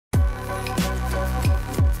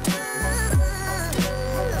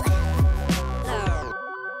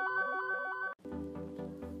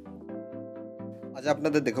আজ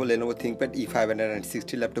আপনাদের দেখাবো Lenovo ThinkPad E560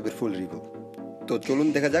 ল্যাপটপের ফুল রিভিউ। তো চলুন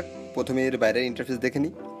দেখা যাক। প্রথমে এর বাইরের ইন্টারফেস দেখে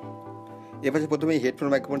নিই। এর পাশে প্রথমেই হেডফোন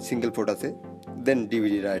মাইক্রোফোন সিঙ্গেল পোর্ট আছে, দেন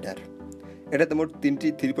ডিভিডি রাইডার। এটাতে মোট 3টি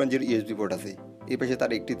 3.0 ইউএসবি পোর্ট আছে। এই পাশে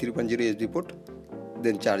তার একটি 3.0 ইউএসবি পোর্ট,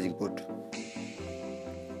 দেন চার্জিং পোর্ট।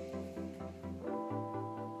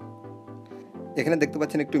 এখানে দেখতে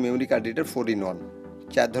পাচ্ছেন একটু মেমোরি কার্ড রিডার 4-in-1,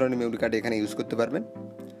 4 ধরনের মেমোরি কার্ড এখানে ইউজ করতে পারবেন।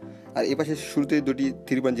 আর এই পাশে শুরুতে দুটি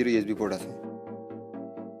 3.0 ইউএসবি পোর্ট আছে,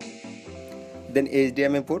 দেন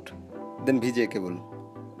HDMI পোর্ট, দেন VGA কেবল,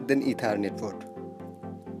 দেন ইথারনেট পোর্ট।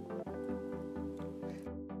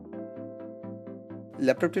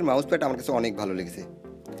 ল্যাপটপটির মাউস প্যাড আমার কাছে অনেক ভালো লেগেছে।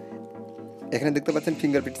 এখানে দেখতে পাচ্ছেন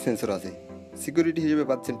ফিঙ্গারপ্রিন্ট সেন্সর আছে। সিকিউরিটি হিসেবে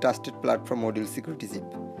পাচ্ছেন trusted platform module security chip.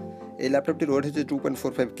 এই ল্যাপটপটির ওয়েট হচ্ছে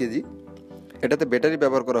 2.45 কেজি। এটাতে ব্যাটারি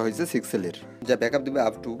ব্যবহার করা হয়েছে 6 সেলের, যা ব্যাকআপ দেবে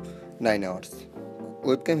আপ টু 9 আওয়ার্স।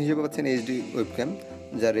 ওয়েবক্যাম হিসেবে পাচ্ছেন HD ওয়েবক্যাম,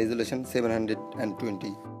 যার রেজুলেশন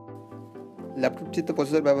 720। ল্যাপটপটিতে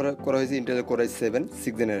প্রসেসর ব্যবহার করা হয়েছে ইন্টেলের Core i7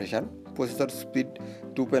 6th generation. Processor speed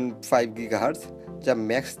 2.5 GHz, যা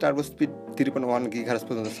ম্যাক্স টার্বো স্পিড 3.1 GHz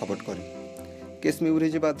পর্যন্ত সাপোর্ট করে। কেস মেমোরি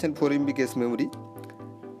হিসেবে পাচ্ছেন 4 MB কেস মেমোরি।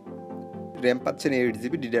 র্যাম পাচ্ছেন 8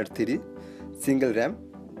 GB DDR3 single RAM,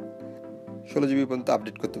 16 GB পর্যন্ত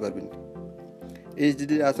আপডেট করতে পারবেন।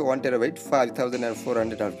 HDD আছে 1 TB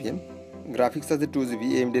 5400 RPM। গ্রাফিক্স আছে 2 GB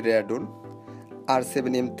AMD Radeon R7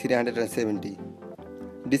 M370।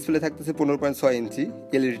 Display থাকতেছে 15.6 ইঞ্চি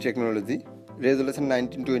LED টেকনোলজি, রেজুলেশন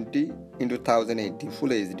 1920x1080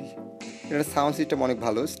 ফুল HD। এটার সাউন্ড সিস্টেম অনেক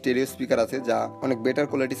ভালো, স্টেরিও স্পিকার আছে যা অনেক বেটার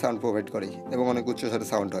কোয়ালিটি সাউন্ড প্রোভাইড করে এবং অনেক উচ্চস্বরে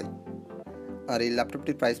সাউন্ড হয়। আর এই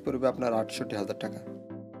ল্যাপটপটির প্রাইস পড়বে আপনার 68,000 টাকা।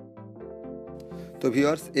 তো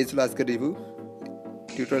ভিউয়ার্স, এই ছিল আজকের রিভিউ।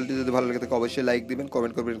 টিউটোরিয়ালটি যদি ভালো লাগে থাকে অবশ্যই লাইক দিবেন,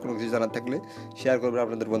 কমেন্ট করবেন, কোনো কিছু জানার থাকলে শেয়ার করবেন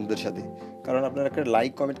আপনাদের বন্ধুদের সাথে, কারণ আপনার একটা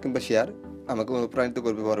লাইক, কমেন্ট কিংবা শেয়ার আমাকে অনুপ্রাণিত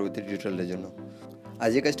করবে পরবর্তী টিউটোরিয়ালের জন্য।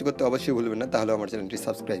 আজ এই কাজটি করতে অবশ্যই ভুলবেন না, তাহলে আমার চ্যানেলটি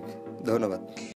সাবস্ক্রাইব। ধন্যবাদ।